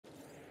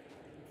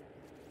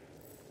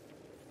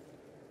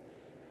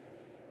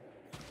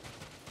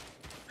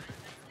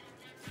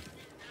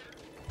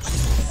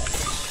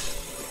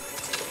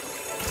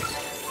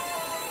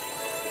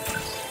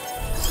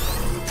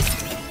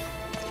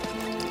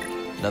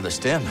Another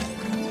stem.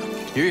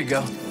 Here you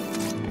go.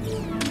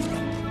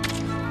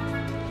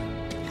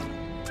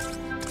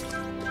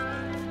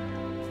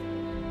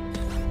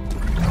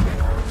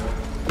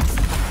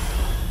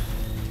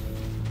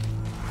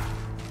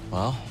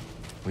 Well,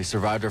 we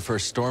survived our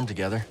first storm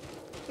together.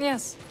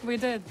 Yes, we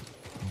did.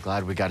 I'm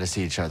glad we got to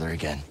see each other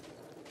again.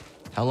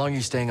 How long are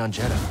you staying on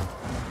Jeddah?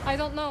 I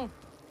don't know.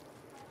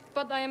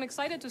 But I am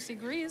excited to see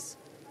Grease.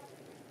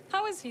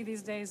 How is he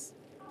these days?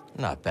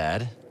 Not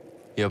bad.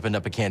 He opened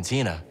up a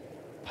cantina.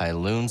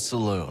 Pyloon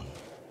Saloon.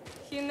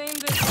 He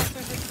named it after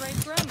his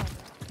great-grandmother.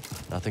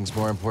 Nothing's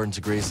more important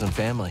to Grease than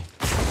family.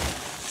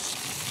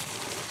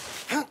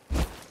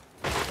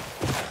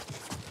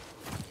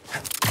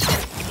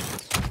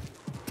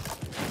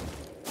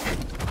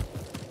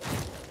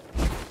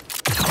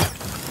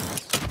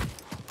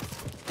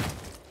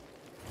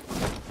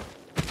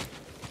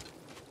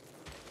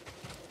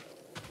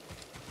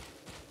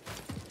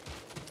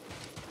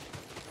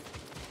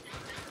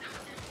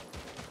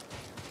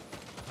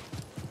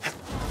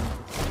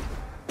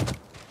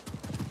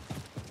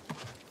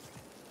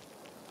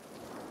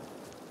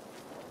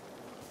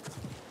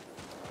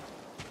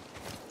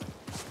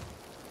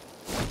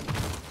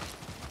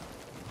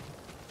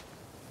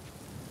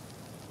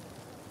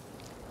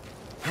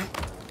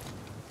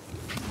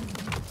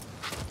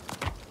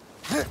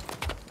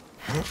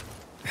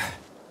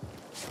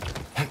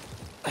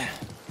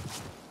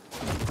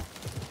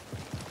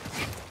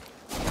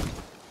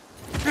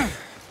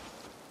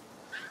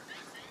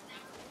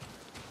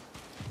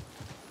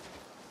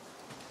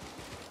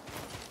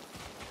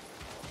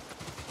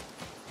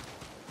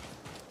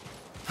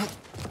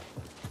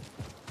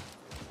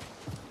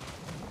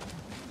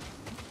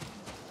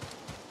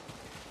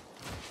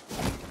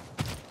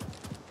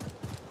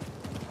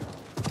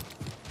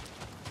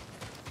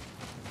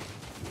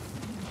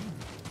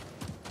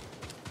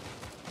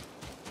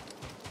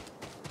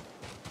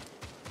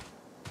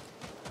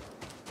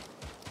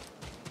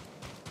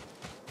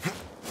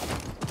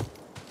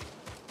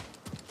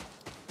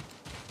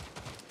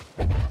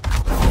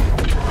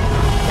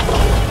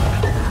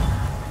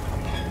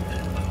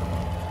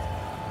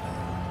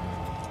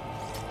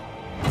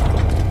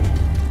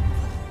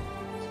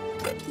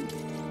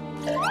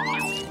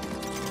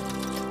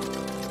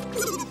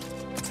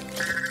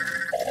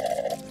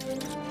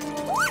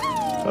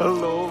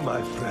 Hello,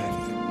 my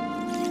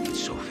friend.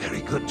 It's so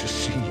very good to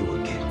see you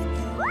again.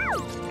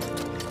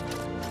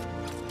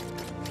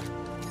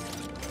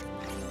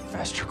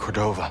 Master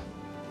Cordova.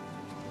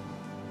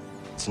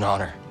 It's an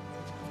honor.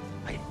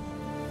 I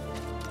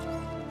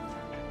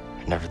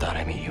never thought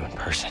I'd meet you in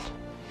person.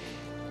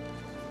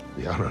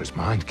 The honor is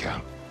mine,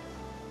 Count.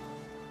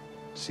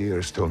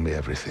 Seers told me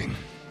everything.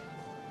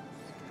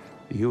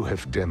 You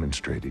have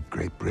demonstrated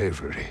great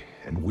bravery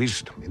and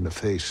wisdom in the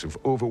face of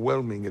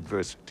overwhelming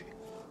adversity.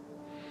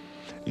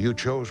 You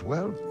chose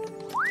well?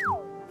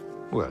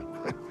 Well,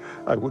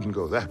 I wouldn't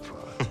go that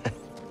far.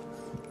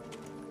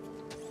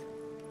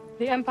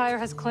 The Empire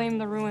has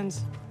claimed the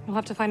ruins. We'll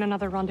have to find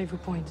another rendezvous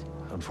point.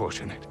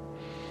 Unfortunate.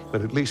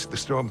 But at least the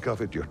storm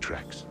covered your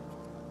tracks.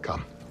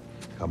 Come.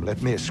 Come,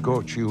 let me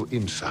escort you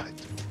inside.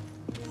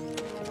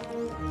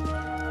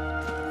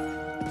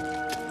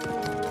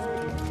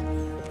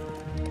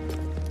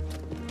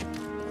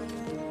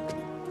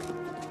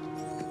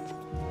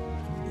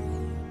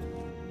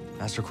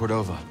 Master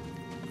Cordova,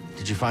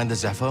 did you find the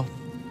Zepho?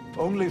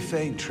 Only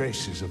faint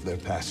traces of their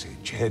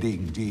passage,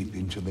 heading deep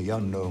into the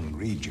unknown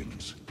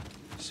regions.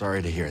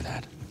 Sorry to hear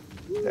that.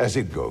 As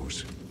it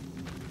goes.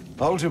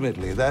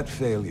 Ultimately, that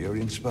failure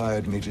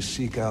inspired me to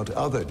seek out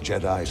other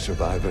Jedi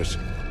survivors.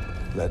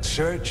 That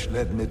search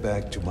led me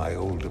back to my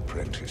old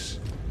apprentice.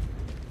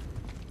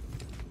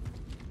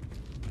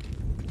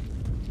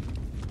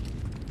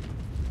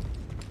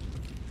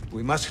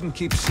 We mustn't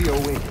keep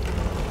COE.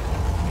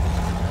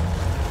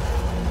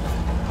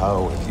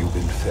 How have you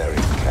been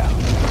faring, Cal?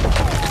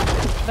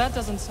 That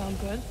doesn't sound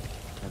good.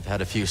 I've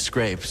had a few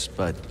scrapes,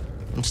 but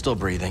I'm still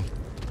breathing.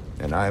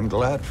 And I'm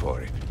glad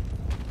for it.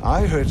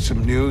 I heard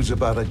some news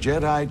about a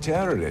Jedi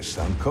terrorist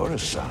on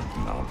Coruscant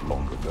not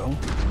long ago.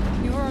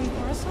 You were on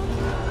Coruscant?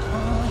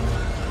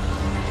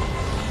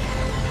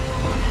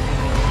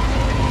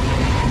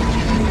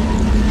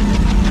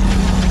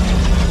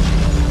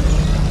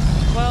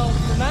 Well,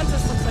 the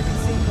Mantis looks like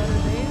it's seen better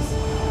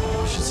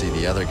days. We should see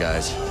the other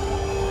guys.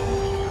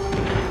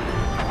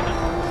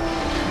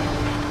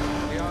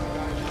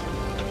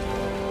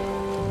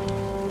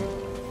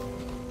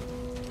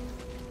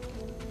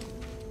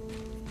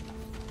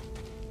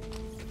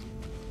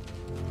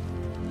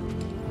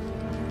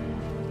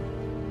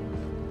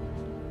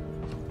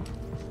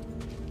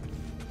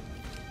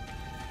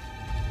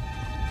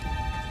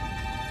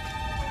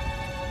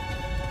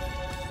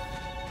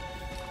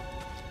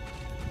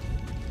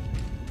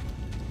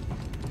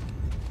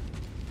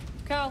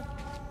 Cal,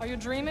 are you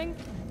dreaming?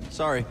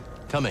 Sorry,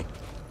 coming.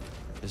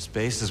 This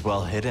base is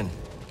well hidden.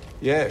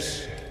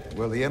 Yes.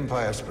 Well, the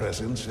Empire's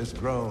presence has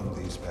grown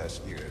these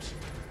past years.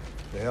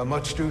 They are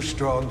much too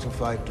strong to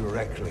fight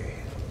directly,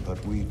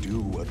 but we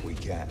do what we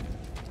can.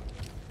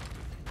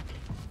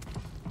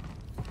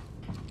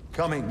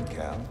 Coming,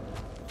 Cal.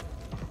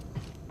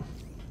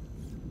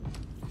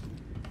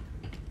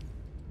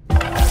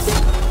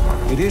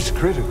 It is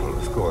critical,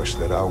 of course,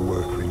 that our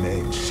work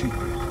remains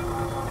secret.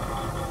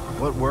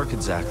 What work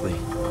exactly?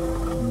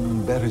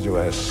 Better to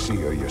ask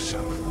Seer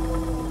yourself.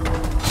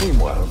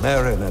 Meanwhile,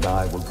 Marin and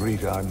I will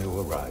greet our new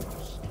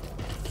arrivals.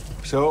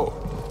 So,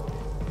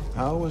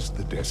 how was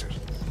the desert?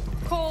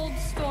 Cold,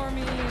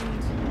 stormy,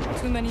 and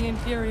too many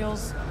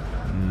Imperials.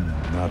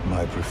 Not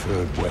my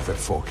preferred weather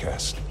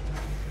forecast.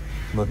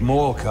 But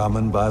more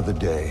common by the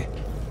day.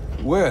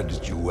 Where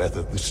did you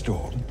weather the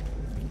storm?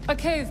 A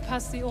cave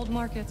past the old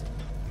market.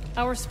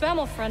 Our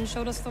Spammel friend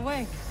showed us the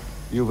way.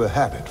 You've a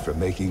habit for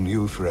making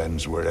new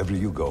friends wherever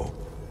you go.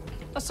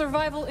 A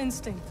survival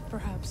instinct,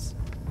 perhaps.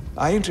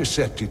 I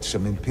intercepted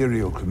some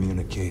Imperial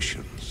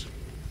communications.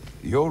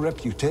 Your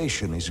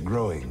reputation is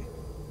growing.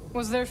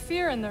 Was there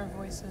fear in their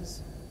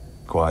voices?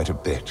 Quite a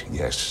bit,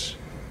 yes.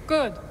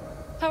 Good.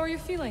 How are you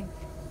feeling?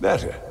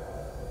 Better.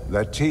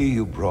 That tea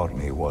you brought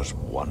me was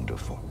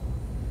wonderful.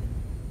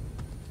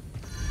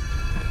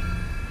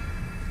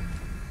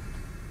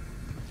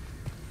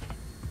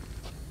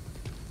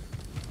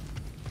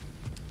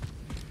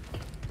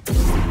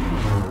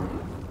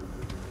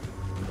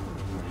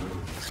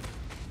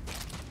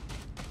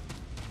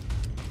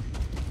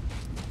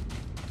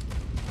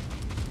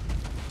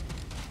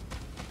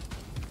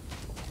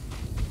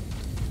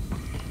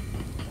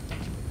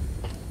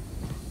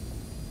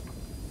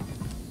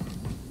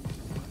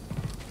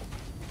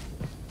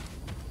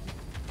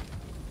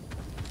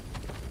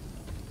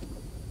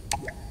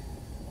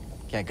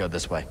 Can't go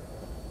this way.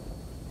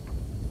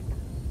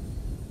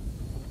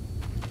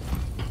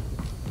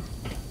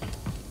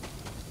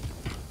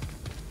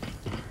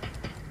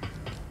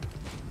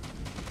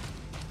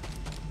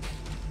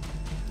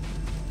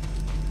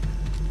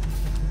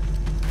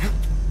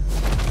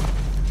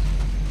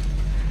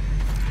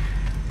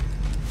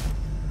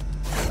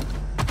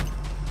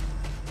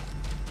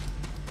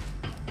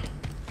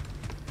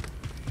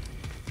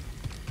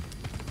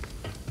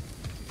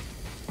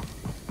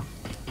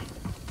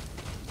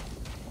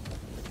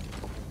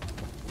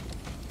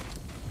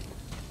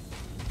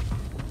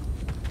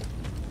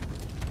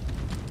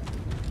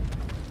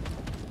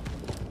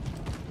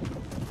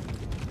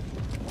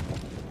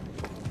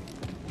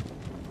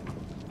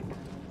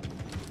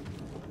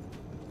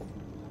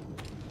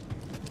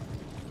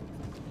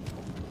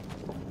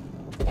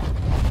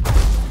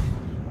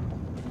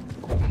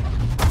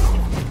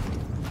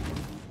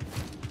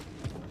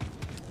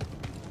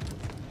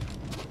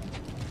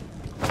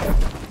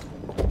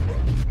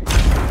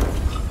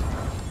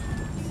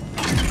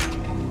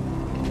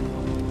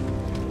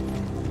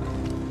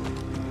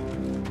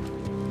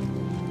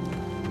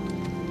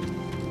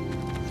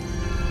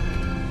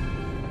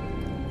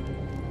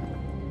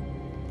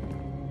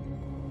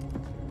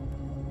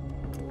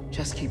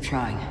 Just keep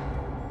trying.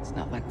 It's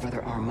not like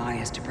Brother Armai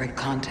is to break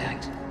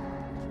contact.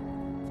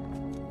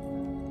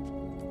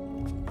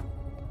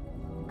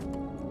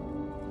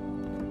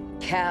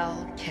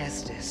 Cal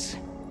Kestis.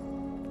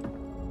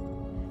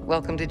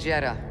 Welcome to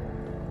Jeddah.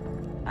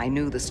 I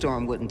knew the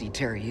storm wouldn't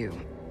deter you.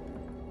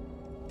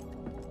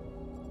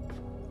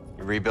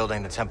 You're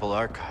rebuilding the temple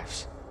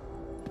archives.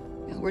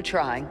 We're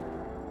trying.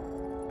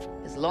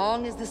 As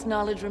long as this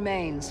knowledge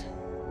remains,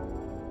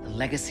 the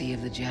legacy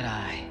of the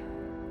Jedi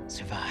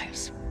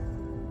survives.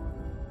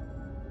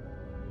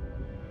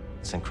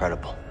 It's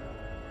incredible.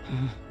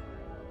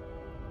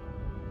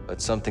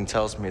 But something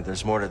tells me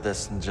there's more to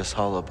this than just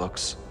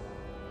holobooks.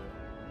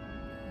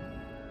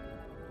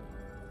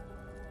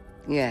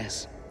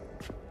 Yes.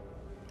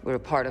 We're a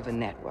part of a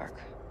network,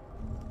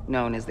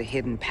 known as the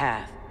Hidden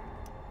Path.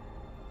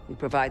 We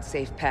provide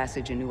safe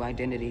passage and new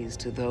identities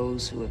to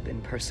those who have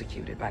been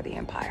persecuted by the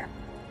Empire.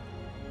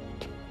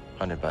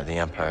 Hunted by the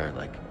Empire,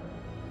 like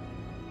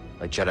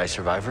Jedi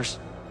survivors?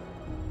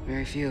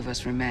 Very few of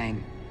us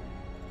remain.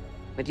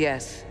 But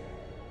yes,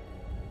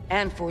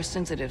 and Force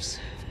sensitives,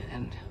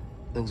 and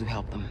those who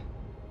help them.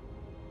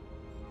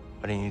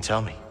 Why didn't you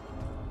tell me?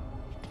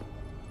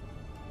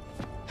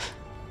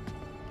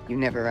 You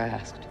never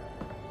asked.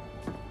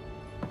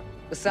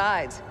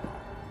 Besides,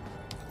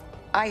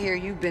 I hear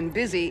you've been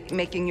busy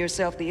making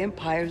yourself the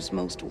Empire's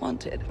most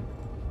wanted.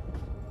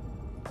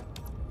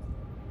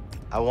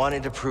 I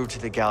wanted to prove to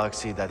the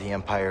galaxy that the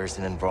Empire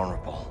isn't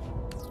invulnerable.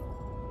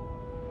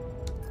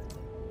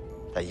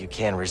 That you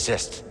can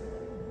resist.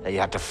 That you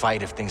have to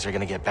fight if things are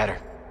gonna get better.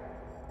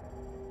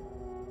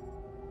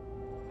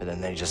 But then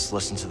they just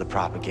listen to the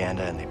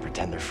propaganda and they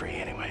pretend they're free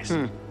anyways.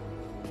 You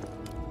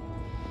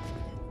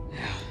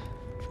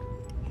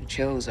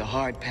chose a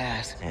hard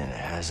path. And it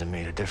hasn't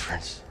made a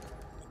difference.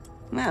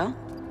 Well,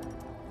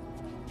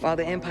 while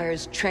the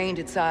Empire's trained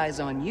its eyes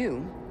on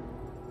you,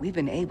 we've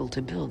been able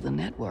to build the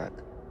network.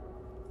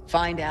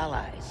 Find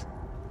allies.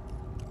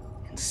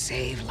 And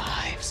save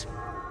lives.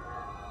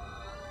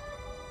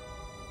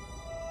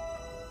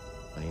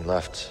 When you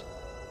left,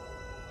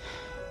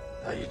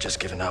 you'd just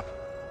given up.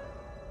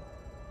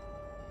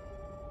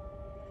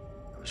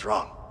 I was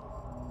wrong.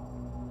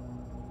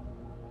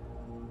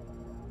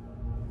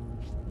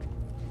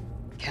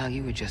 Cal,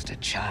 you were just a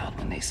child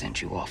when they sent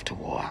you off to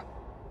war.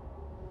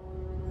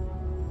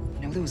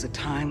 You know, there was a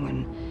time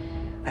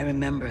when I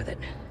remember that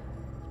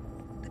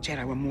the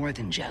Jedi were more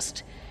than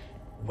just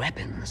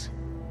weapons.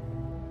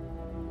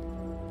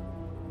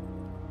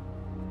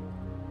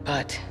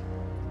 But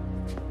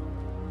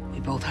we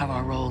both have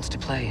our roles to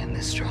play in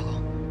this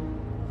struggle.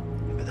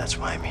 But that's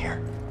why I'm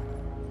here.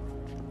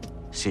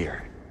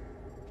 Seer.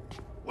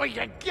 Well,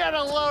 you get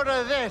a load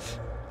of this.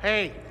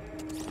 Hey,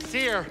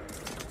 Seer,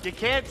 you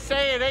can't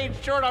say it ain't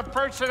short on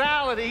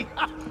personality,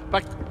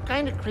 but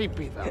kind of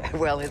creepy, though.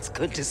 Well, it's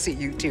good to see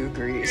you too,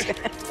 Grease.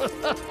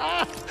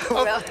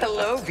 Well,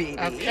 hello,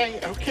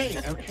 BD.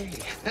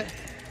 Okay.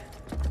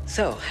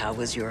 So, how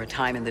was your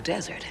time in the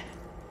desert?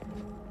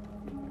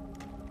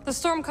 The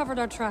storm covered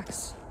our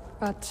tracks,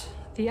 but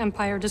the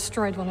Empire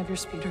destroyed one of your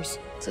speeders.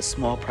 It's a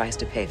small price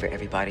to pay for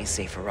everybody's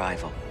safe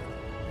arrival.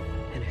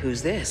 And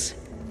who's this?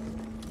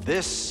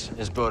 This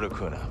is Bodo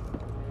Kuna.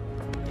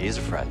 He's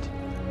a friend.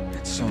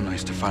 It's so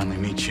nice to finally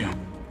meet you.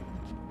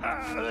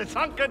 This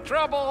hunk of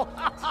trouble.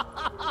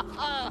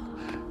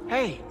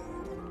 Hey,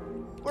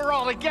 we're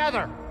all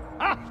together,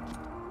 huh?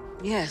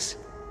 Yes.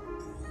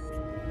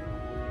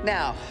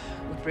 Now,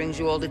 what brings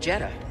you all to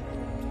Jeddah?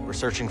 We're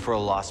searching for a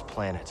lost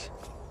planet.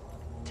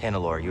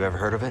 Tanalorr, you ever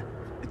heard of it?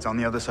 It's on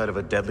the other side of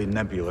a deadly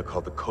nebula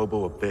called the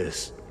Kobo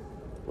Abyss.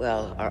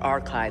 Well, our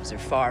archives are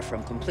far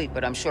from complete,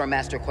 but I'm sure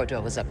Master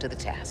Cordova's up to the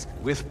task.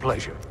 With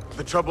pleasure.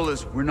 The trouble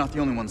is, we're not the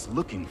only ones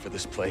looking for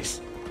this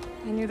place.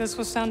 I knew this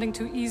was sounding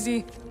too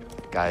easy.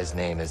 Guy's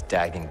name is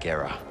Dagan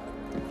Gera.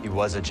 He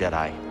was a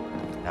Jedi.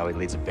 Now he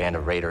leads a band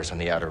of raiders on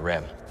the Outer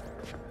Rim.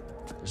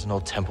 There's an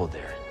old temple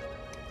there.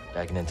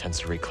 Dagan intends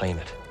to reclaim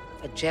it.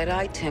 A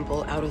Jedi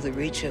temple out of the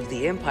reach of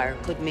the Empire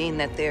could mean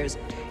that there's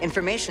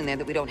information there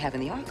that we don't have in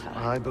the archive.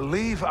 I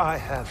believe I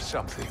have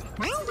something.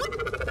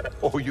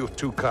 Oh, you're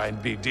too kind,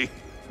 BD.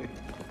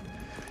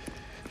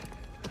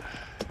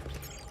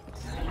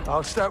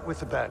 I'll start with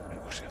the bad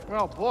news.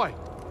 Well, boy,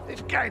 this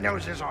guy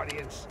knows his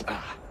audience.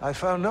 I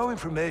found no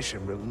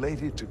information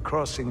related to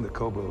crossing the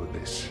Kobo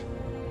Abyss.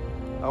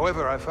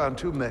 However, I found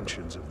 2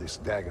 mentions of this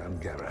Dagan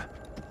Gera.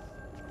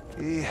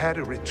 He had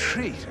a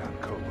retreat on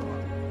Kobo,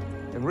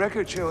 and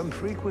records show him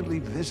frequently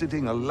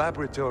visiting a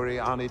laboratory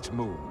on its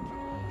moon.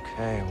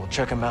 Okay, we'll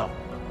check him out.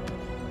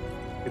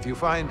 If you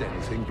find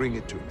anything, bring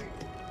it to me.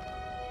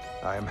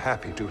 I am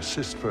happy to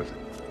assist further.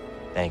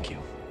 Thank you.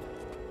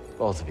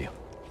 Both of you.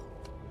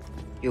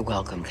 You're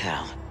welcome,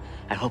 Cal.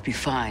 I hope you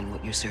find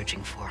what you're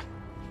searching for.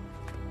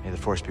 May the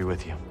Force be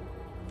with you.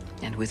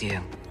 And with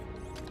you.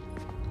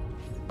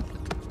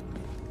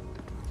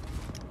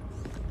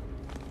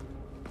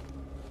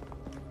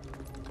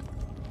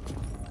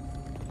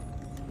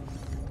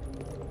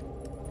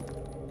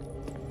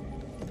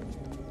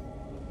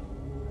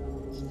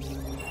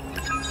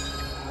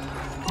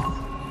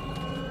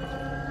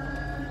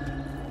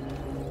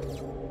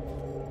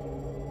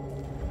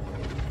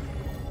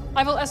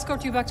 I will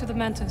escort you back to the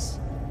Mantis.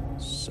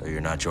 So you're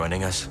not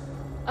joining us?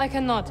 I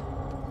cannot.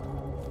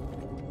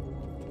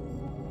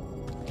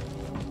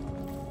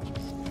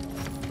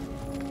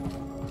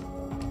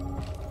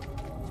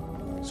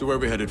 So where are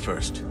we headed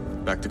first?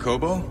 Back to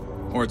Kobo?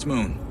 Or its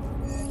moon?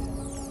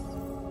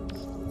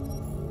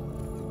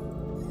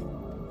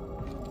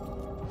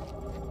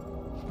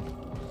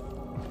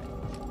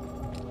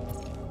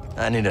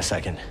 I need a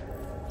second.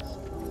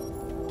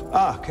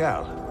 Ah,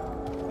 Cal.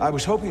 I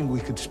was hoping we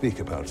could speak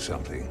about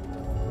something.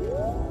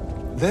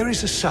 There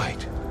is a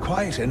site,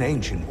 quite an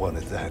ancient one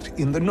at that,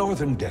 in the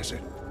northern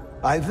desert.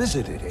 I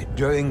visited it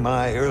during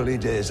my early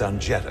days on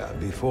Jeddah,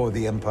 before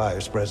the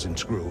Empire's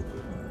presence grew.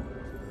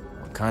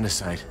 What kind of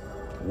site?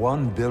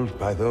 One built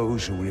by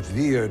those who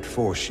revered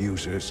Force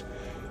users.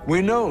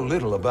 We know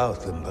little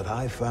about them, but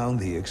I found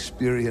the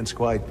experience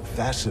quite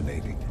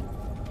fascinating.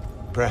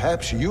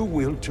 Perhaps you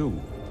will too.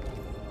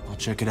 I'll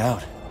check it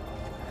out.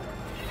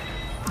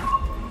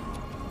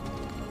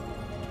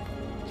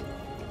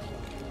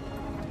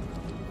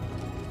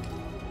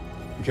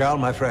 Cal,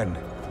 my friend,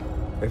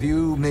 have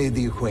you made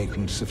the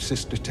acquaintance of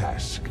Sister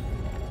Task?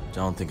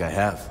 Don't think I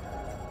have.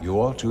 You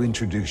ought to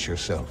introduce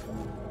yourself.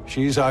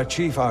 She's our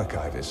chief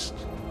archivist,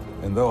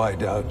 and though I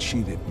doubt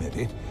she'd admit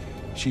it,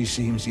 she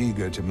seems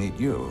eager to meet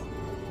you.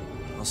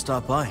 I'll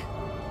stop by.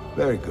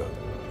 Very good.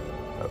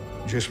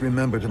 Just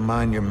remember to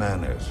mind your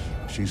manners.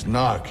 She's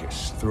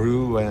Narcus,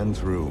 through and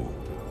through.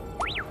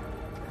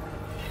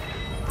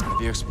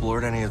 Have you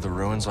explored any of the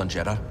ruins on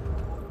Jeddah?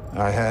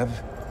 I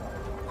have.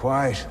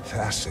 Quite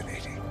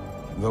fascinating.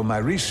 Though my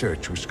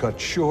research was cut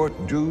short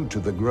due to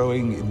the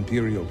growing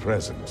Imperial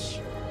presence.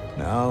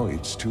 Now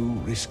it's too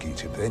risky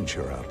to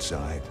venture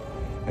outside,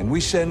 and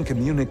we send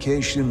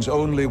communications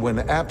only when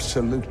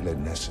absolutely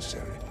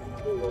necessary.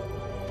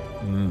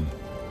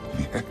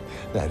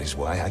 That is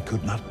why I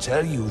could not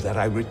tell you that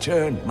I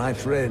returned, my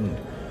friend.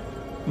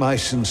 My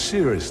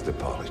sincerest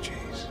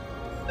apologies.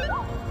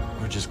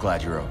 We're just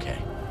glad you're okay.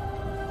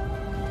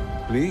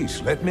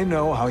 Please, let me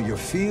know how your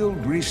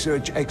field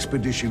research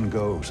expedition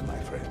goes, my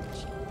friends.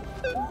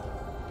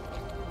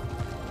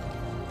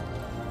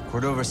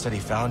 Cordova said he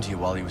found you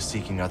while he was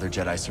seeking other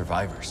Jedi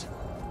survivors.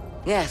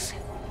 Yes.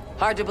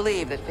 Hard to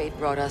believe that fate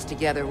brought us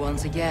together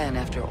once again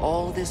after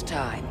all this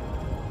time.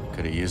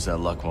 Could have used that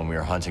luck when we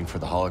were hunting for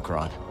the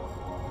holocron.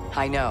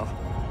 I know.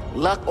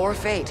 Luck or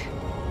fate.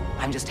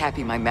 I'm just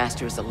happy my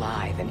master's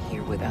alive and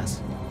here with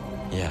us.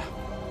 Yeah.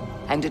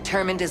 I'm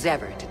determined as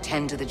ever to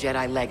tend to the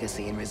Jedi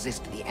legacy and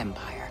resist the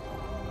Empire.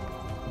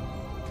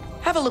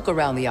 Have a look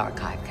around the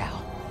Archive,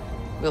 Cal.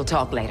 We'll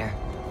talk later.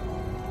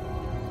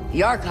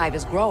 The Archive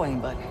is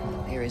growing, but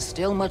there is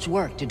still much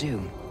work to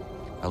do.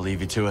 I'll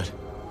leave you to it.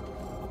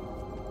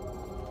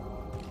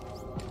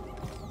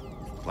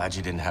 Glad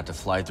you didn't have to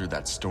fly through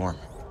that storm.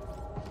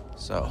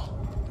 So,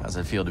 how's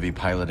it feel to be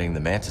piloting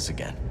the Mantis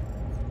again?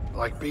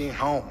 Like being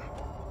home.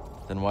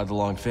 Then why the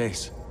long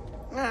face?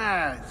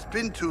 It's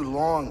been too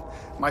long.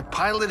 My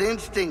pilot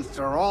instincts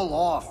are all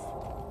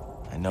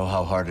off. I know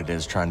how hard it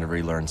is trying to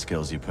relearn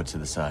skills you put to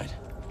the side.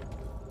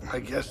 I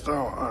guess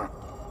so, huh?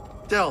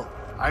 Still,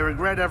 I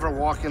regret ever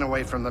walking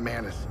away from the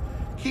Mantis.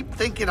 Keep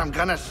thinking I'm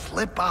gonna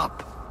slip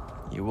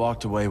up. You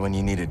walked away when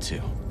you needed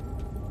to.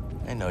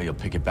 I know you'll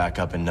pick it back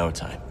up in no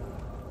time.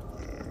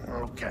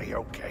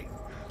 Okay.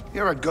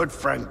 You're a good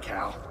friend,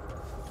 Cal.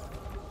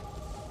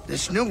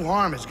 This new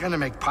arm is gonna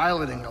make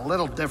piloting a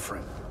little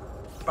different.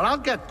 But I'll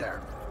get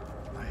there.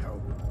 I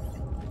hope.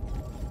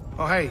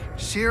 Oh, hey,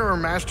 Seer or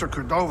Master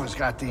Cordova's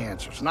got the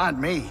answers, not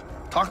me.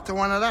 Talk to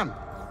one of them.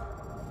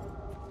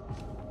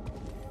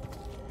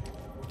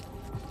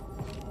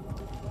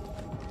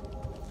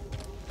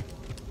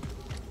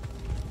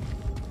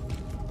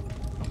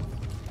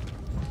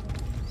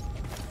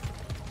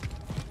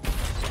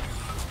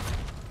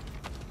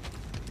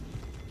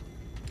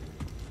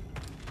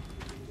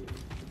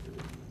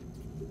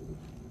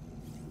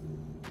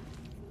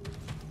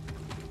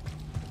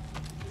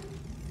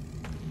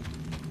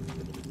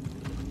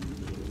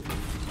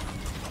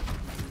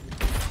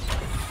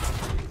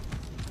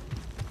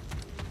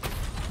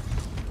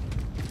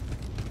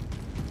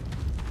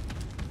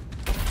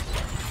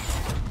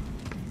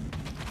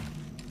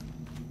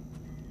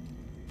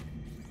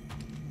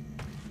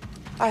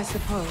 I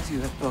suppose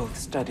you have both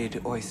studied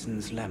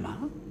Oisin's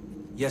lemma?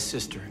 Yes,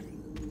 sister.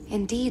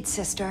 Indeed,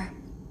 sister.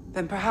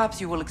 Then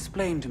perhaps you will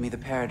explain to me the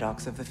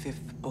paradox of the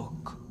fifth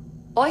book.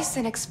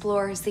 Oisin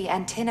explores the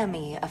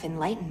antinomy of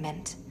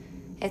enlightenment.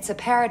 It's a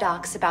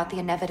paradox about the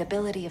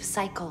inevitability of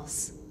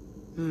cycles.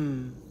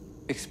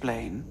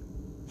 Explain.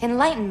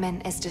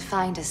 Enlightenment is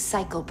defined as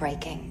cycle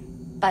breaking.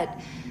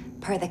 But,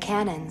 per the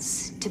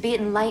canons, to be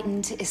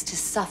enlightened is to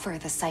suffer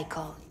the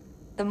cycle.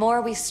 The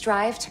more we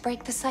strive to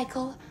break the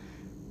cycle,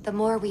 the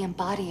more we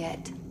embody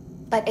it.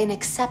 But in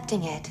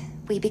accepting it,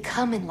 we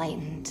become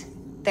enlightened,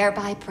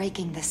 thereby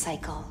breaking the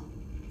cycle.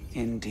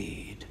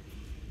 Indeed.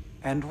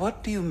 And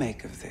what do you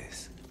make of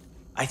this?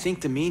 I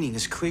think the meaning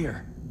is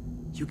clear.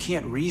 You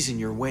can't reason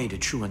your way to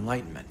true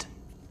enlightenment.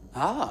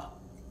 Ah.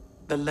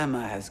 The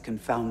lemma has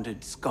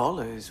confounded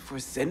scholars for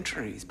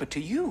centuries, but to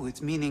you,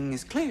 its meaning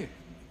is clear.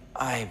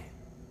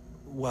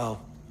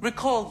 Well...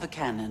 Recall the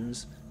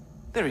canons.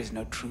 There is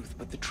no truth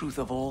but the truth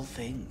of all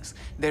things.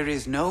 There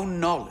is no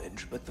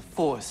knowledge but the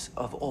force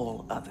of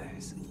all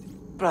others.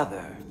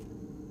 Brother,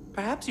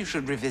 perhaps you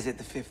should revisit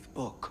the fifth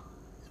book.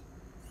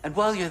 And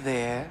while you're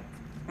there,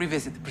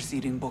 revisit the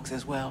preceding books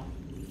as well.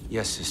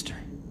 Yes, sister.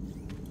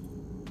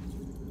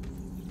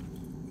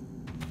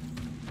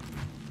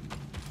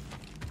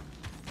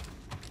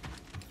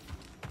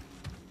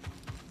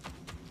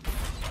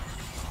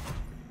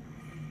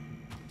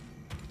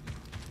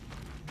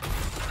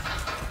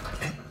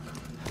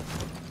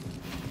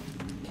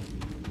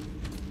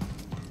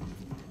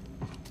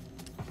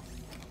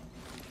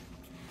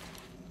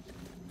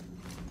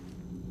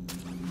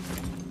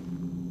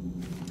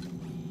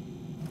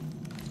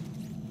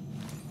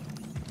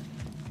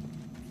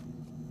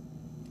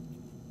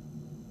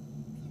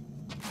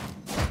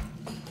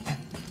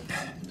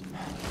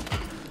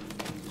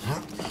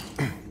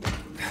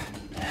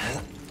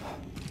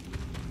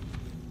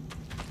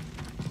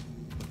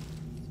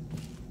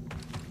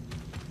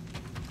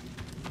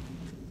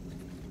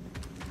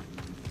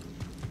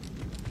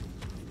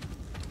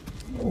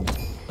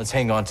 Let's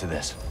hang on to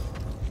this.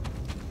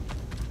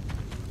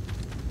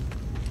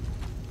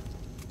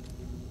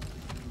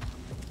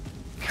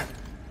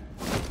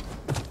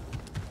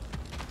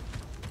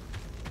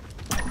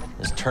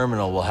 This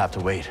terminal will have to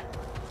wait.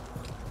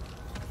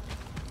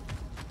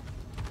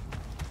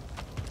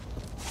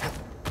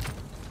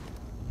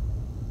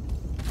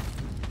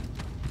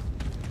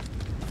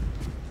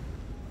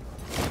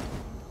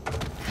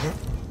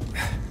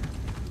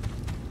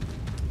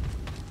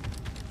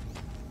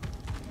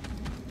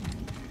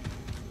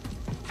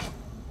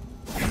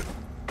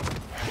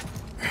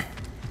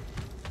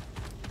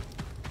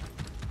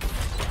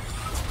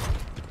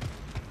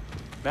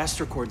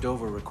 Master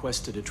Cordova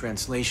requested a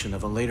translation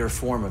of a later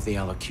form of the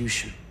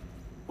allocution.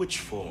 Which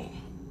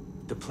form?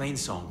 The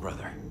Plainsong,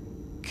 brother.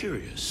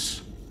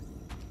 Curious.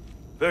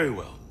 Very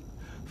well.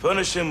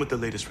 Furnish him with the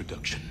latest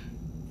reduction.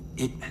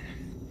 It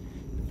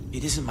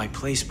isn't my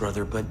place,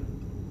 brother, but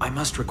I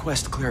must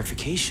request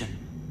clarification.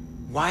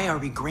 Why are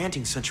we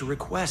granting such a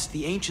request?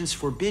 The ancients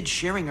forbid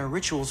sharing our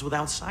rituals with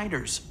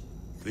outsiders.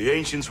 The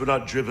ancients were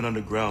not driven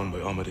underground by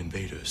armored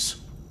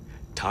invaders.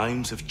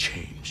 Times have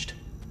changed.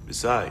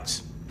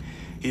 Besides,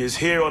 he is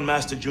here on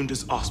Master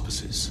Junta's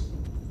auspices.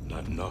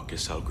 Not an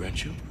Arcus, I'll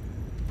grant you,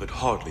 but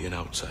hardly an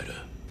outsider.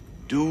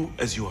 Do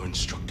as you are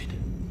instructed.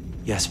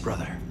 Yes,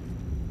 brother.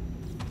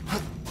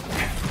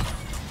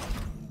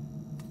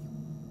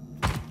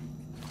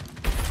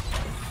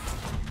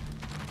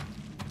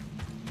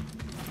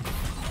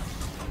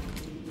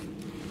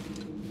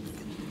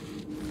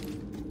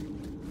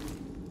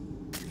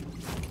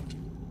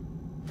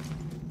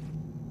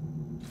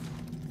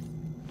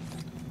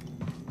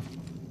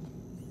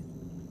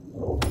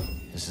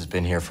 This has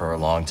been here for a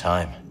long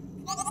time.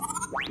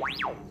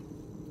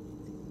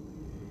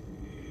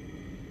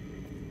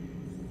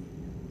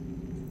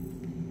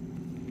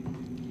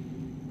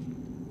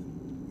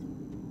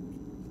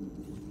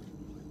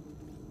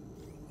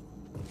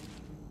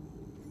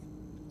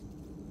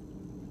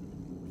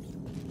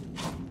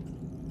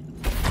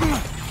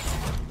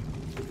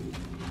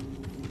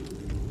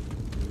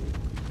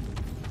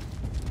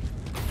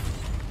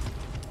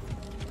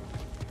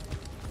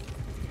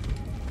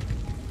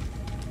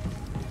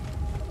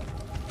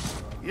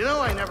 You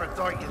know, I never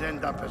thought you'd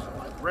end up as a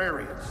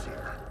librarian,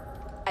 Seer.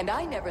 And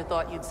I never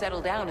thought you'd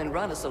settle down and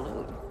run a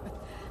saloon.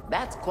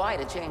 That's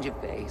quite a change of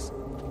pace.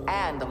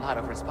 And a lot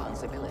of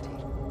responsibility.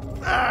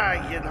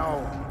 You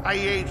know, I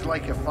age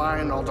like a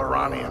fine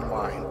Alderanian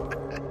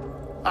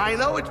wine. I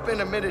know it's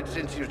been a minute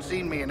since you've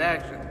seen me in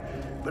action,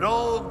 but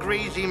old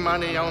greasy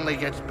money only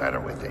gets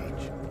better with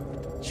age.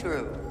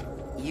 True.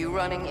 You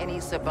running any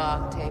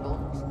sabacc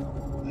tables?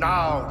 No,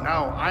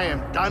 I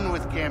am done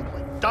with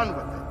gambling. Done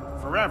with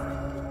it.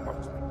 Forever.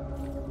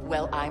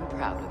 Well, I'm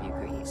proud of you,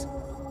 Grease.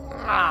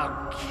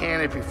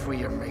 Can it before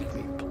you make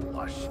me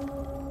blush?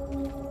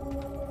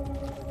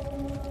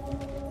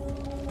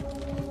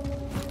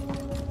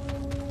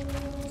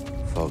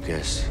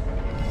 Focus.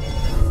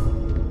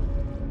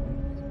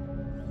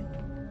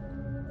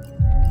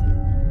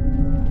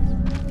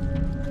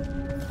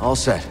 All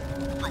set.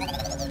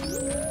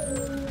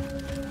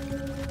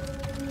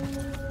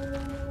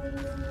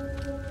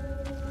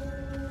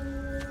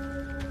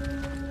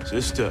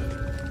 Sister,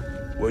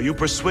 were you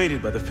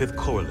persuaded by the fifth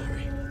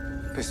corollary?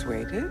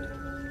 Persuaded?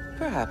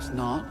 Perhaps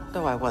not,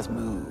 though I was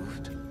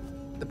moved.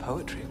 The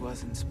poetry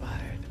was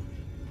inspired.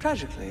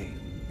 Tragically,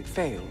 it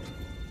failed,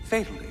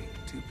 fatally,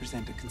 to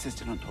present a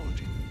consistent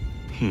ontology.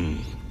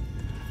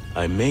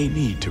 I may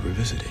need to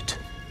revisit it.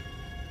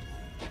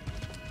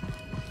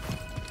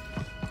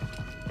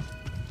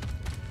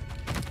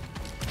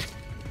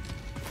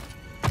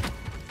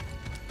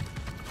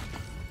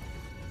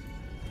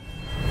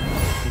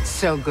 It's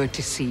so good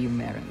to see you,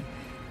 Merrin.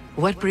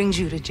 What brings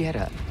you to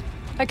Jeddah?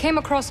 I came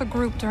across a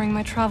group during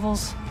my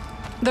travels.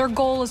 Their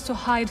goal is to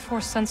hide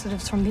Force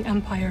sensitives from the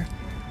Empire.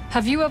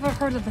 Have you ever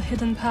heard of the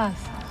Hidden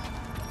Path?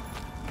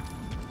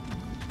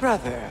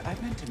 Brother, I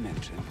meant to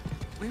mention,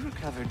 we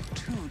recovered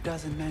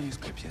 24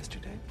 manuscripts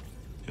yesterday.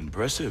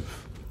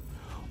 Impressive.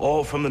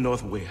 All from the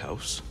North Way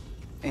House.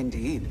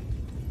 Indeed.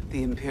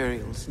 The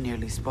Imperials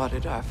nearly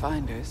spotted our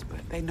finders,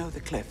 but they know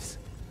the cliffs.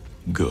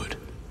 Good.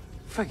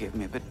 Forgive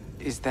me, but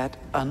is that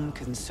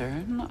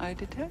unconcern I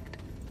detect?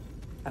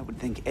 I would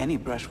think any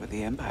brush with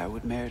the Empire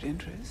would merit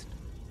interest.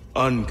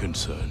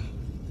 Unconcern.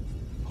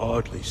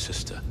 Hardly,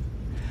 sister.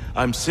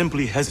 I'm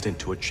simply hesitant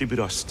to attribute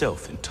our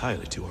stealth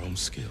entirely to our own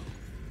skill.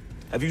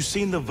 Have you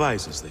seen the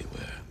visors they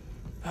wear?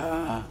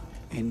 Ah,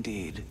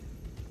 indeed.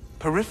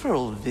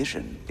 Peripheral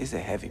vision is a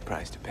heavy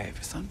price to pay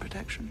for sun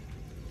protection.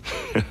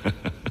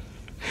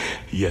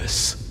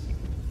 Yes,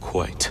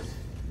 quite.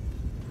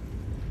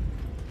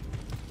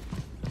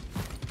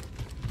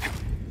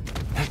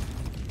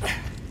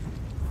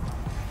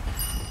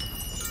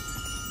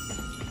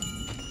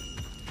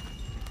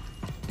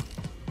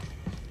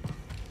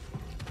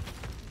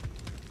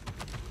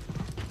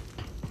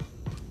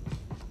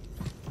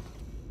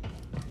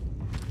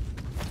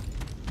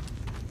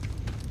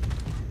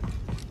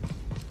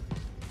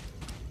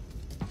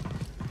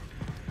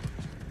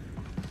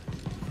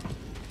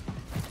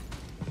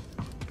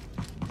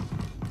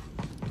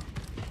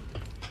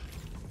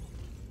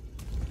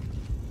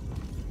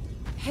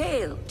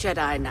 Hail,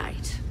 Jedi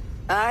Knight.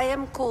 I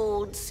am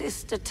called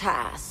Sister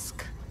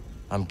Task.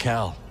 I'm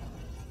Cal.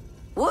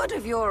 Word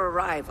of your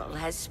arrival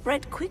has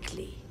spread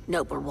quickly,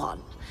 Noble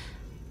One.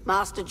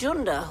 Master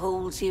Junda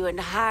holds you in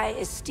high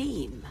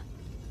esteem.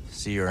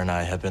 Seer and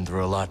I have been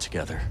through a lot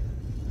together.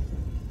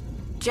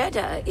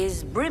 Jeddah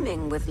is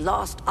brimming with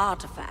lost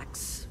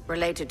artifacts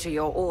related to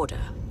your order,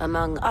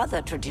 among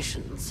other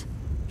traditions.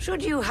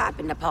 Should you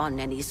happen upon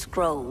any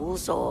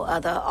scrolls or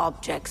other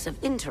objects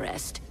of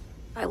interest,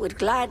 I would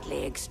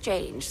gladly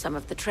exchange some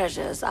of the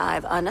treasures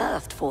I've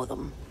unearthed for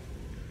them.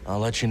 I'll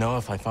let you know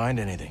if I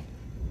find anything.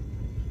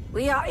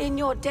 We are in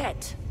your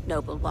debt,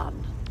 Noble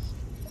One.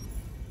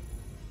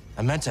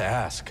 I meant to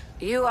ask.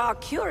 You are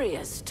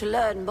curious to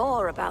learn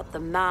more about the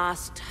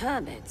masked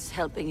hermits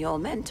helping your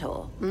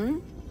mentor, hmm?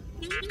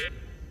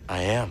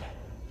 I am.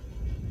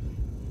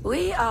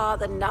 We are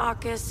the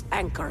Narcus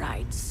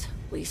Anchorites.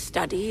 We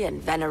study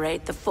and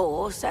venerate the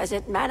Force as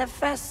it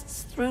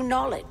manifests through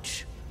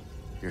knowledge.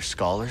 You're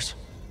scholars?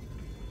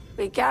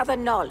 We gather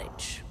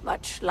knowledge,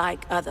 much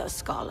like other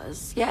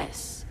scholars,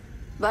 yes.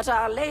 But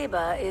our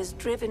labor is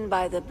driven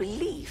by the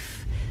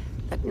belief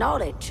that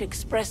knowledge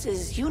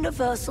expresses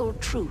universal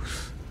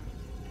truth.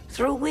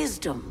 Through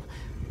wisdom,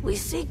 we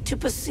seek to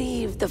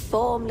perceive the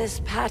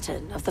formless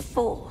pattern of the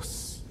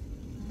Force.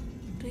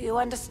 Do you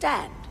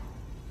understand?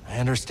 I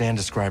understand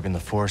describing the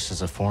Force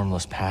as a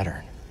formless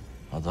pattern,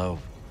 although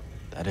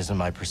that isn't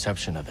my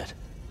perception of it.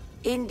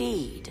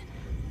 Indeed.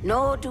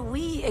 Nor do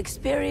we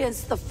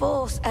experience the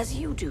Force as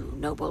you do,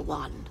 Noble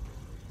One.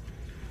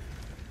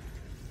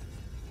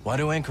 Why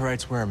do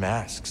Anchorites wear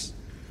masks?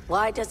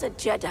 Why does a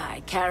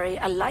Jedi carry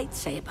a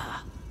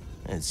lightsaber?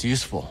 It's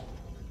useful.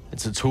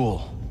 It's a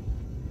tool.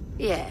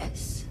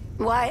 Yes.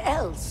 Why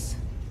else?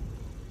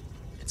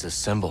 It's a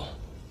symbol.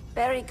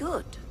 Very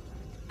good.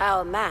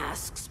 Our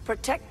masks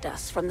protect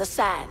us from the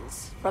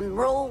sands, from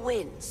raw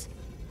winds.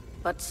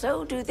 But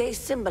so do they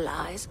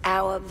symbolize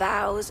our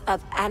vows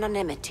of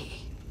anonymity.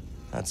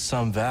 That's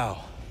some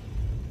vow.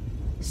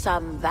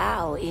 Some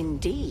vow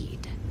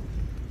indeed.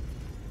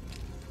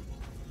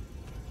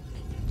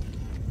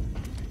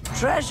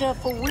 Treasure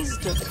for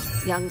wisdom,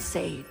 young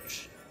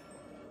sage.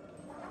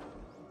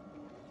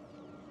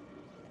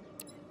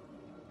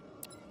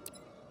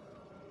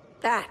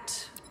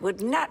 That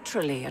would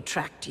naturally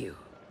attract you.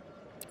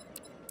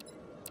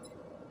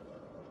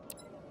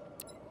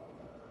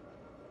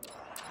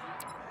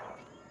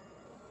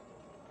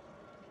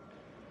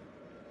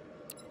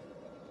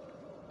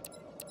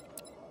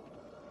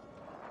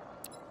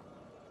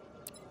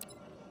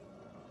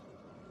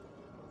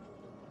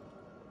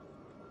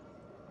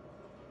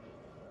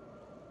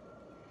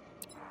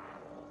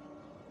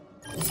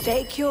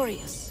 Stay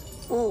curious,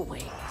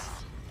 always.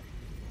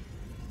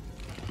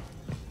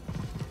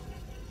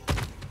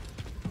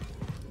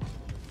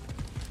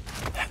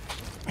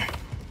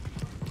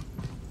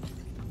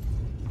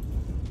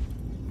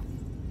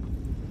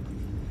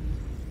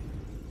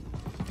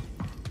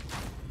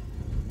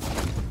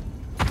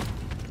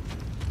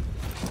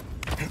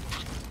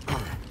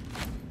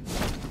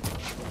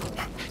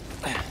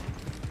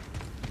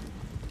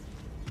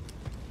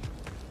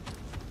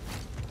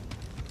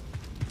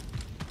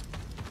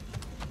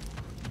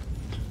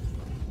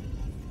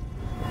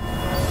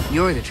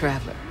 You're the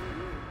Traveler.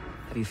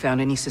 Have you found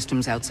any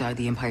systems outside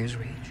the Empire's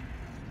reach?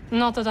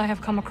 Not that I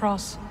have come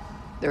across.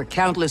 There are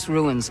countless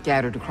ruins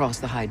scattered across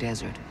the high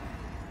desert.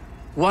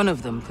 One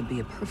of them could be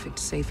a perfect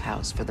safe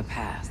house for the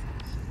Path.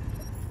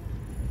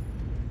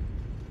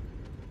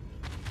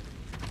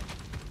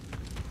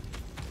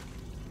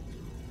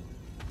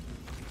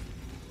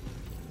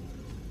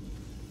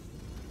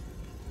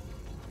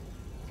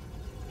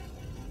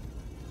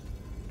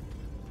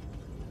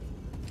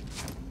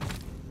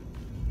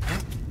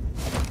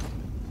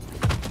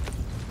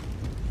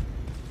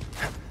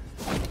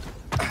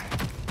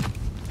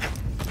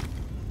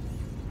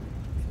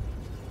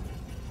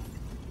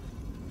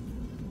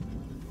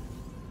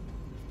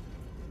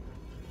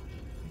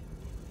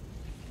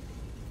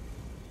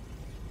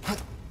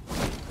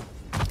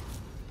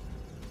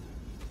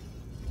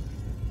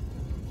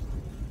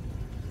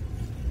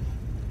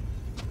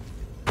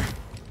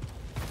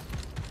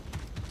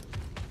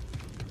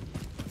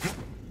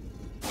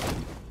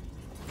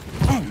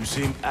 You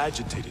seem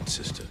agitated,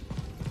 sister.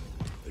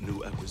 A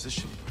new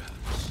acquisition,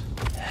 perhaps.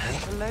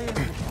 Barely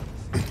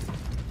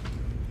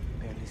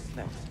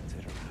slept since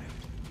it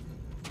arrived.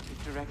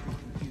 It directly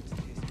computes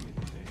the history of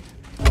the day.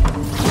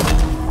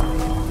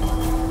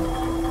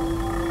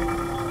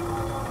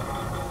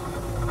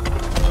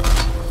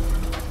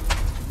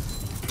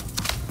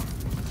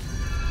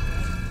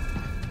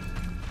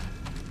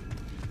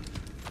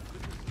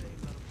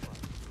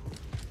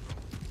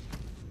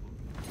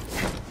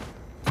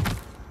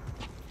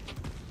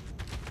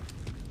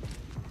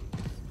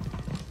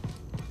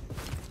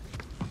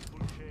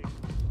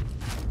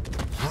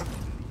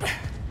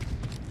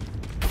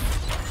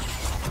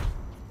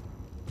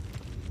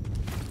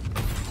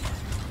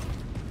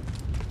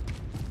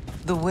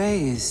 The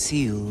way is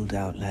sealed,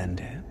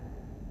 Outlander.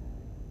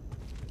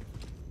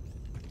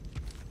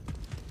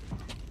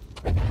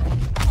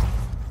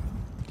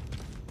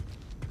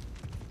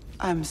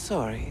 I'm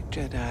sorry,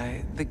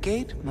 Jedi. The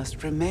gate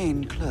must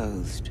remain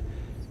closed.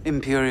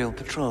 Imperial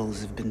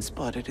patrols have been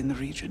spotted in the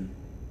region.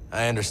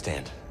 I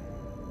understand.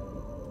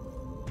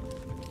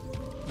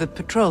 The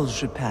patrols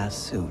should pass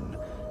soon.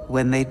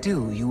 When they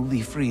do, you will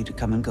be free to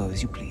come and go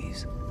as you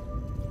please.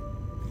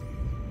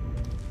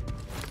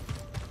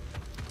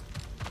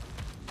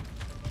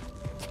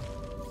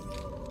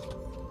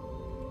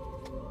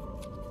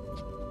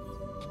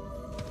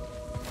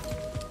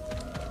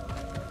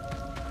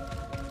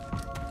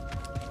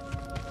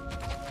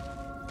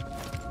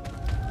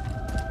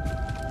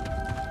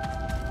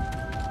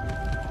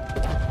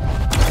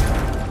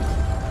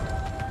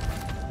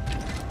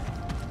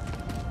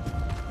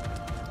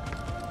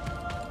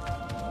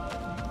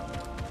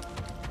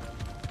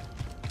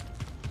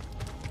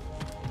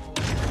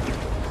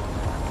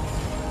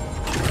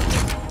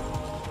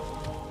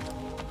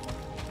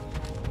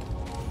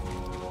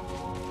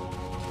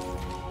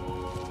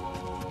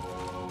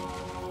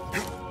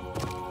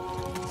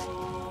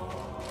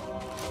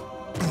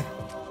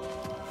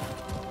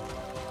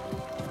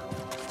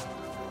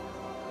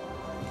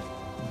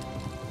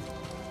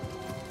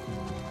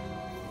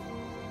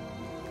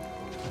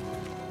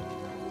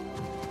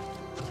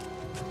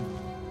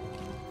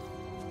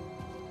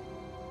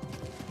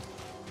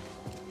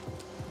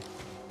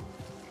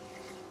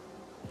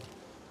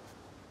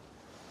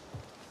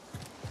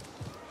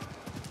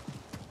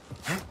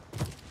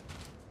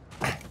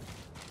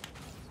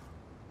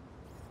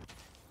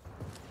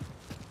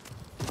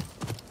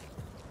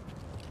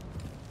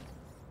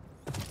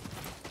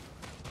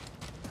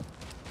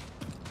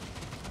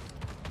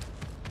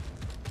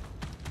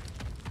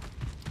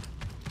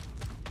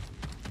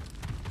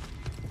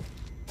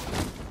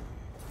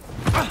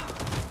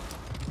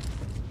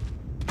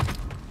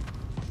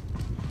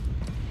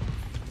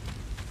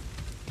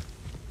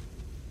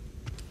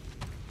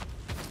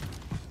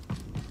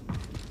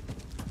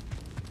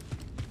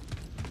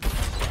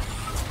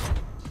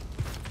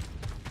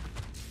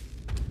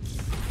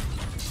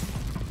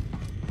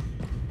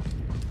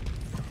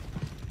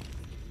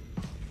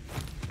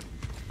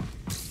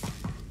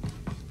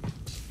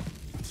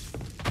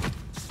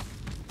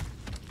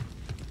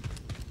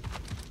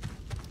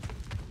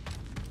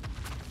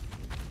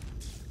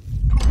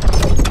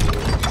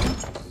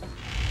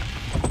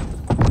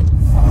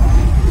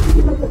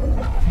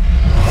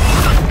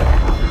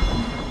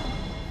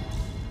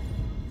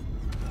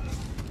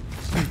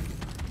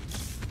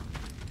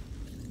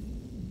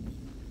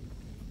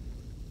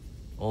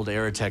 Old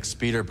Aerotech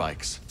speeder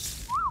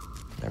bikes.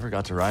 Never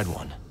got to ride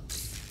one.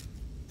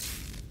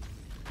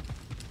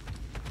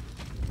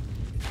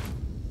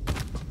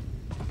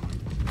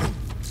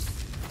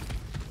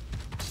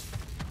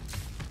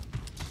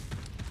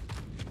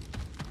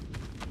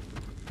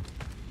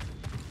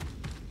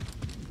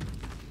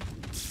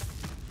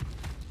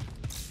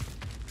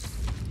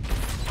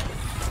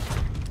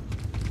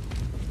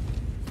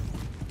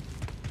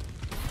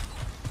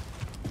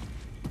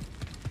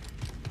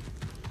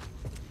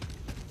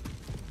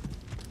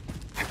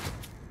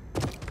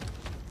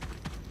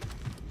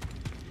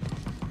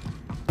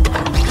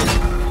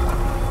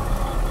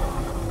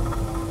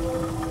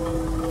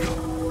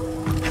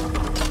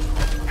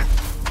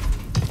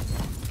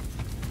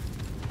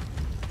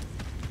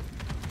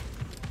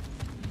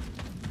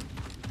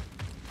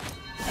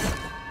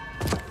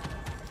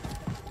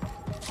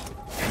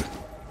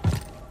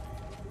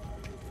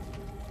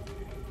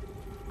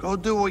 Go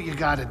do what you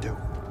gotta do.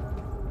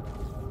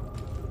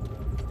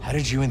 How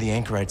did you and the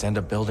Anchorites end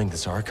up building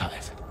this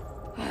archive?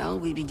 Well,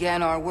 we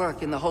began our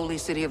work in the holy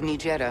city of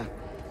Nijeda,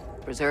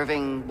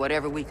 preserving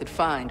whatever we could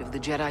find of the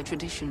Jedi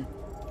tradition.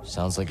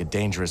 Sounds like a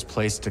dangerous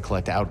place to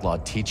collect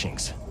outlawed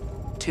teachings.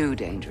 Too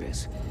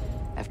dangerous.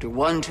 After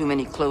one too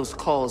many close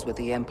calls with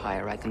the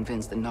Empire, I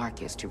convinced the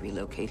Narcus to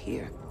relocate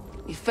here.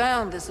 We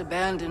found this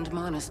abandoned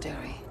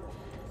monastery.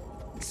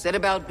 And set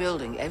about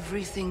building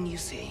everything you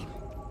see.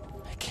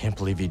 I can't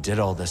believe you did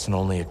all this in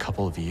only a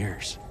couple of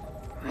years.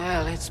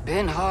 Well, it's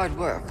been hard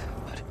work,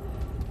 but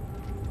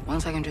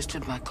once I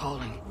understood my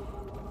calling,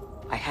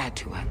 I had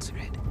to answer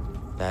it.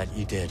 That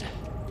you did.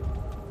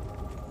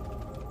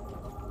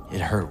 It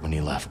hurt when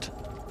you left.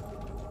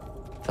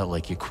 Felt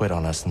like you quit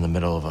on us in the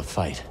middle of a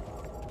fight.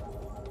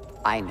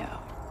 I know.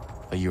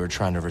 But you were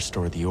trying to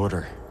restore the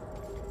Order.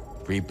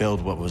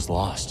 Rebuild what was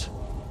lost.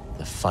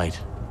 The fight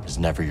was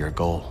never your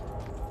goal.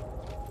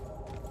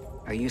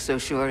 Are you so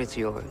sure it's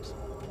yours?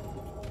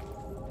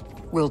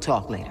 We'll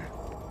talk later.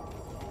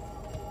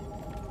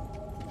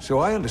 So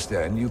I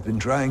understand you've been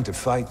trying to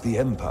fight the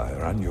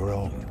Empire on your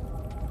own.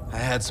 I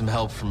had some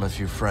help from a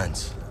few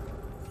friends.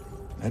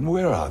 And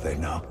where are they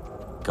now?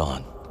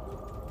 Gone.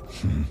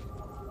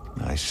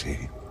 I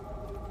see.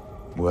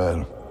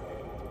 Well,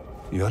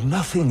 you're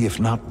nothing if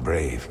not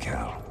brave,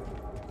 Cal.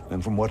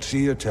 And from what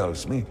Seer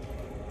tells me,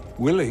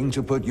 willing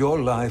to put your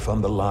life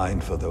on the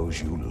line for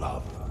those you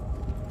love.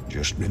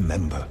 Just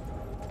remember,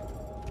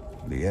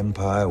 the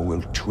Empire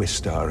will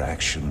twist our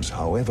actions,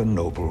 however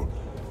noble,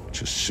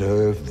 to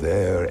serve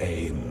their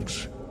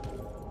aims.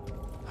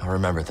 I'll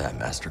remember that,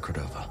 Master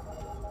Cordova.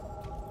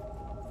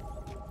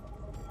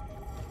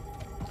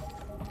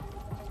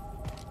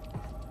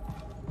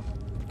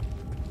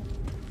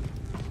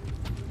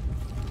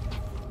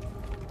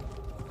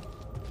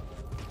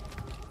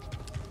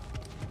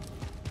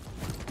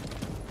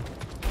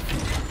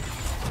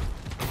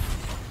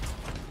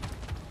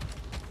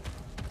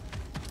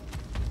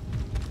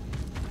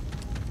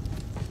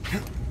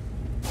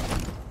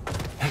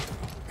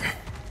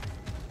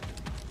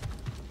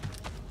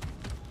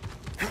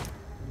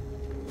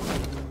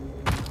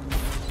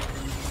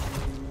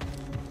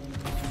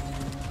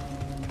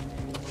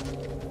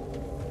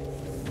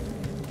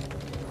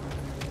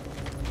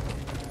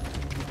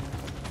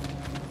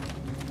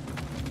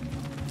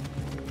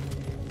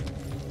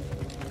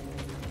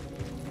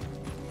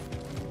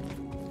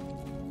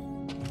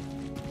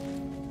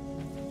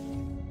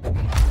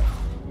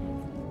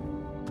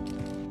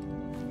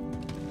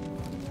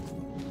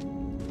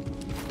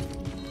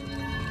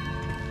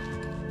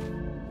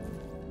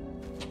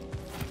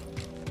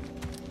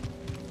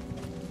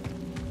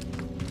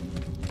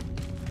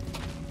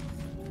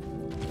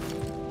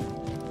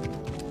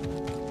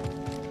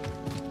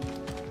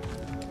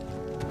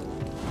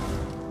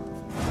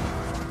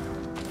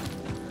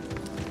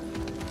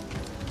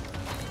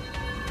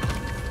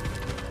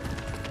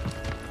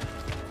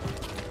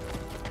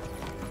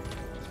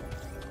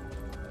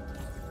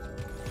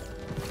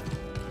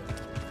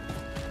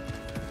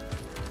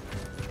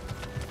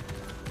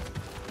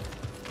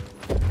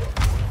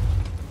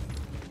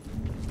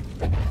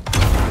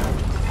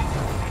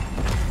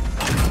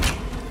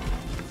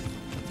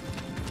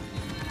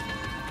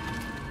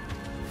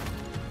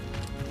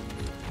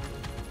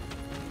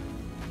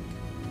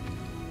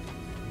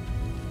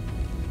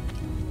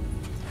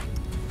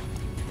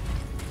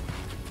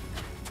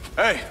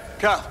 Hey,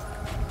 Cal,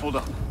 hold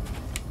up.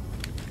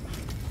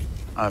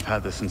 I've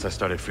had this since I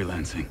started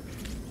freelancing.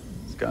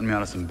 It's gotten me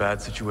out of some bad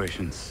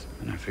situations,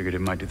 and I figured it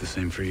might do the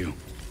same for you.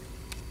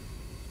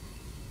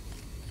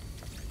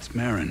 It's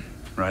Marin,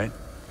 right?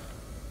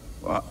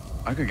 Well,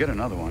 I could get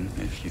another one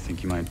if you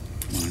think you might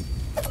want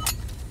it.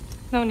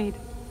 No need.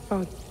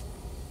 Bode.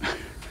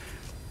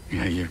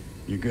 Yeah,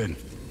 you're good.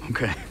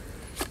 Okay.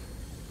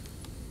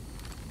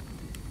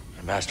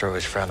 My master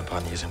always frowned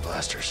upon using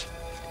blasters.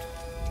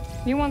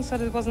 You once said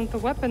it wasn't the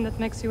weapon that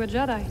makes you a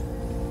Jedi.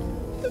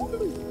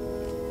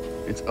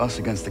 It's us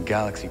against the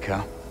galaxy,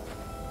 Cal.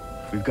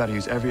 We've got to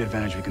use every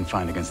advantage we can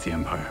find against the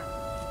Empire.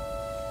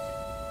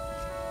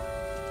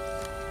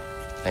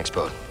 Thanks,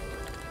 Bode.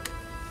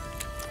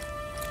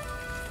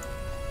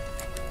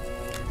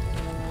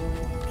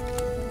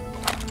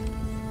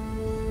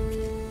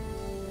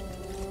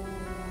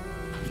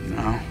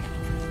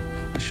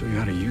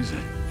 how to use it.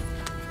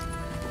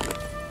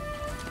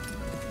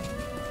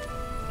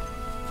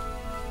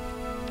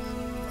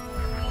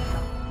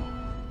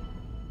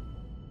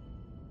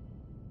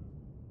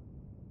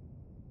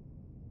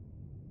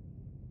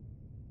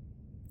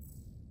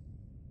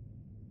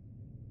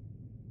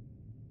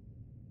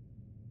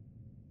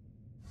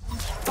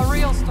 A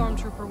real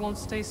stormtrooper won't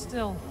stay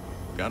still.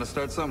 Gotta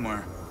start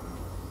somewhere.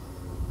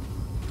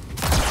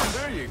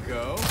 There you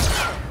go.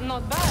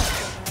 Not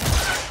bad.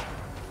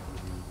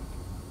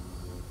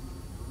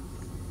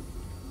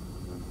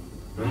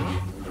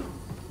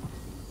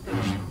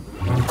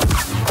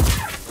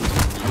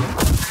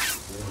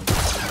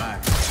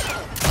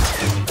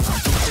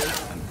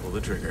 And pull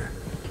the trigger.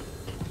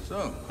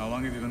 So, how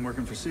long have you been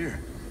working for Seer?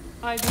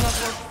 I do not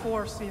work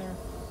for Seer.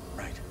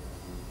 Right.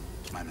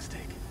 My mistake.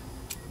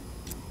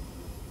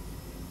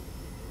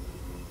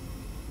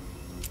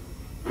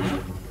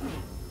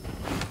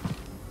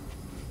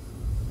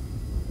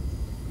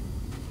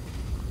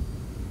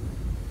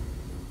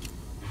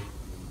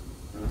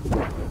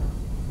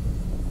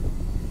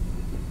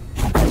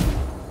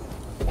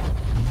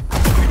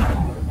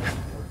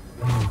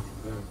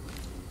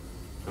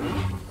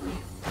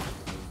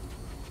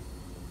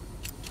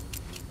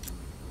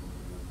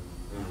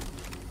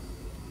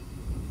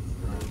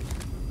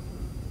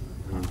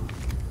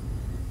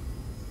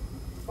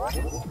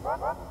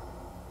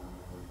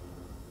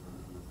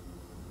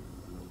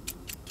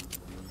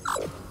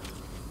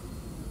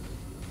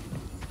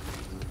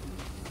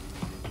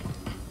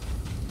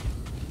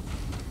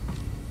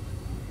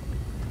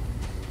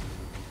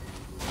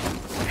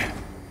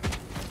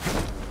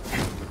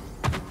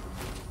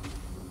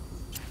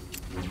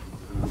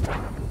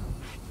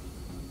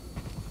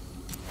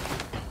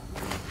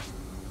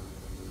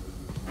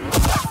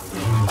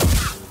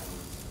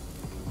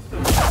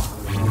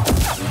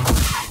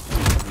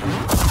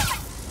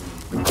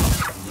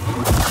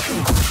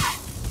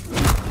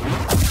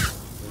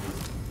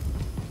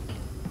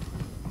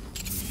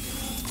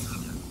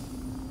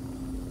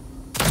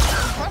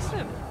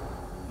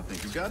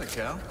 Got it,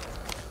 Cal.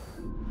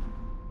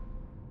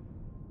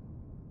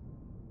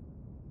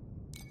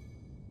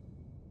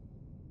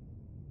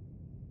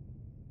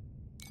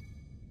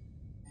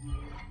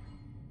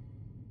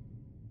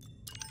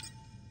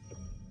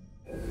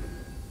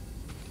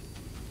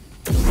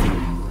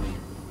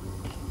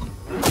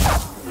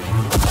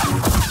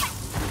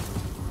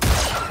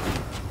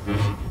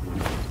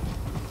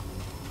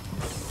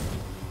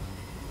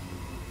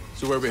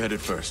 So where are we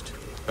headed first?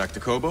 Back to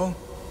Kobo?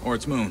 Or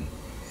its moon?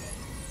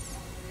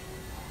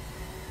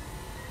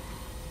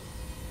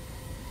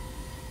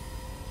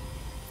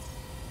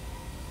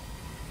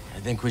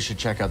 I think we should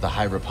check out the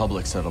High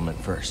Republic settlement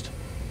first.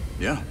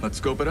 Yeah, let's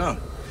scope it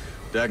out.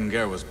 Dagan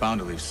Gera was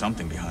bound to leave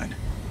something behind.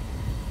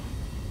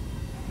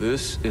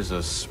 This is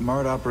a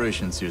smart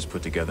operation Seer's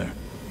put together.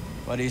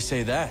 Why do you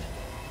say that?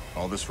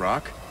 All this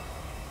rock?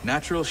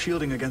 Natural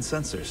shielding against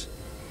sensors.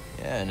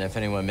 Yeah, and if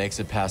anyone makes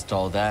it past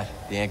all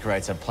that, the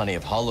Anchorites have plenty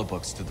of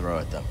holobooks to throw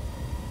at them.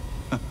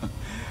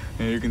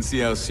 Yeah, you can see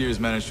how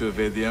Seer's managed to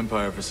evade the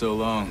Empire for so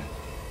long.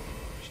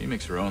 She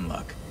makes her own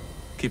luck,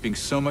 keeping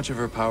so much of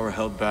her power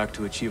held back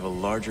to achieve a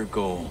larger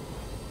goal.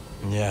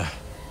 Yeah.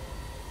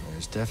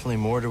 There's definitely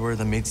more to her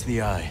than meets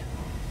the eye.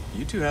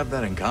 You two have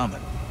that in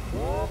common.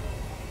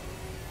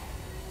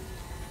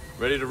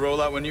 Ready to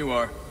roll out when you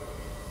are.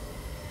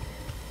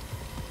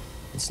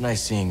 It's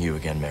nice seeing you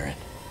again, Merrin.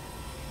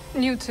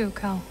 You too,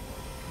 Cal.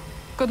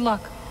 Good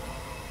luck.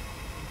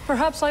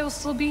 Perhaps I will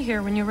still be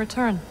here when you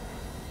return.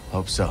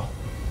 Hope so.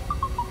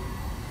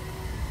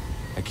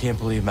 I can't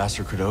believe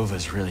Master Cordova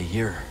is really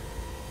here.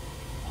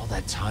 All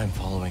that time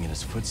following in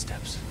his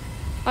footsteps.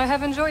 I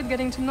have enjoyed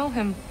getting to know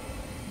him.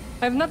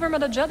 I've never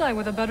met a Jedi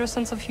with a better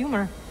sense of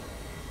humor.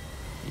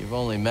 You've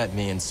only met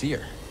me and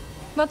Seer.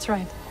 That's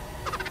right.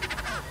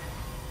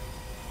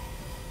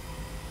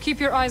 Keep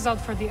your eyes out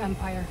for the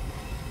Empire.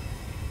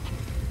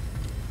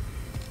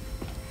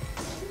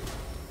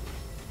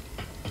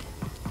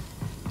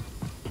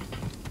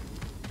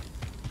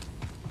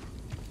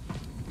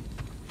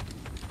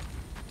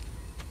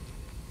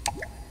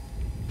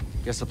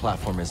 Guess the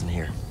platform isn't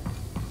here.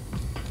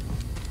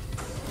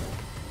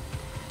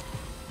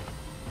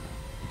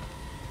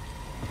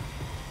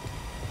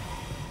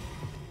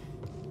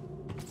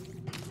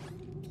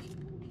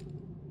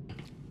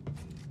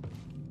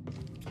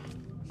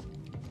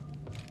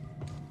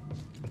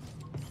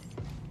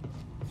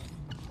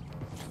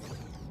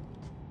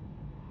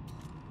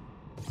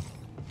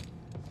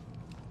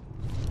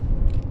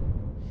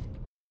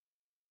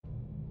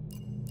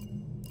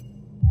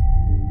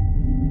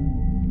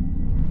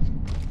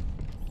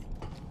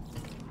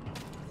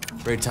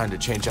 Great time to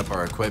change up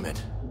our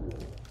equipment.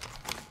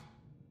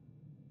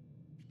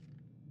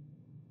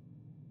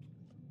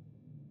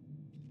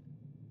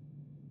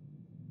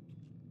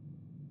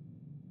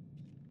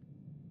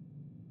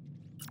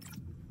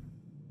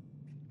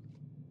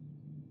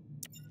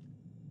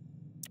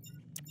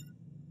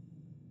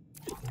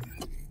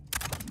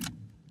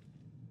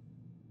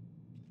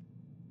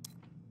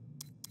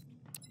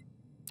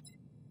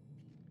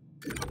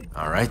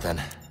 All right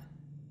then.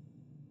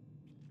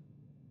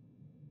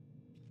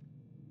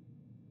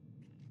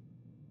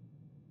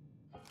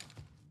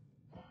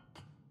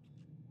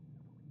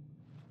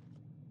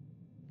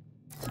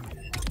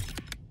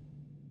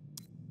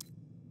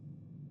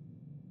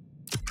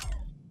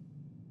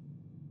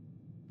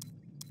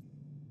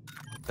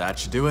 That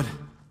should do it.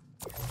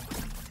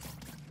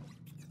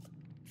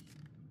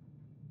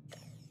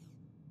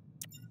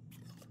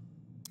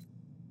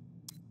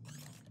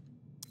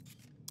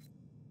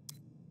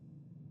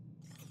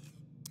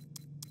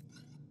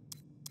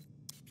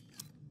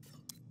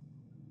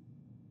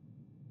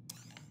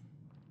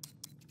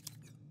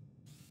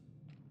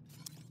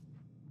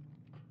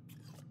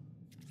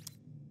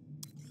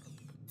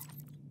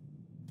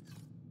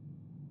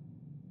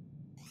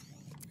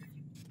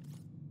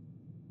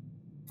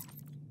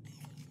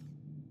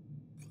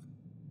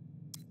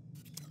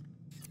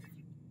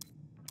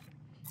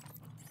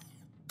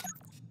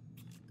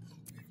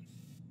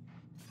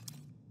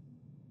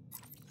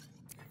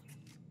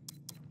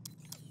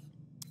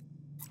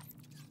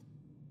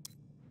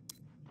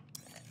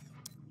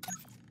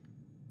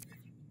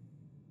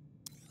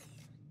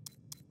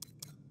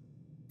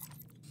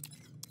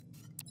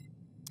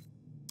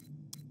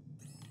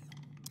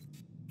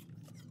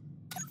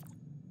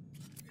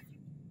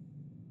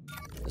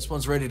 This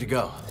one's ready to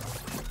go.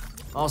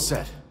 All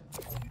set.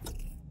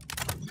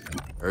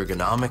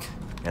 Ergonomic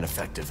and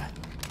effective.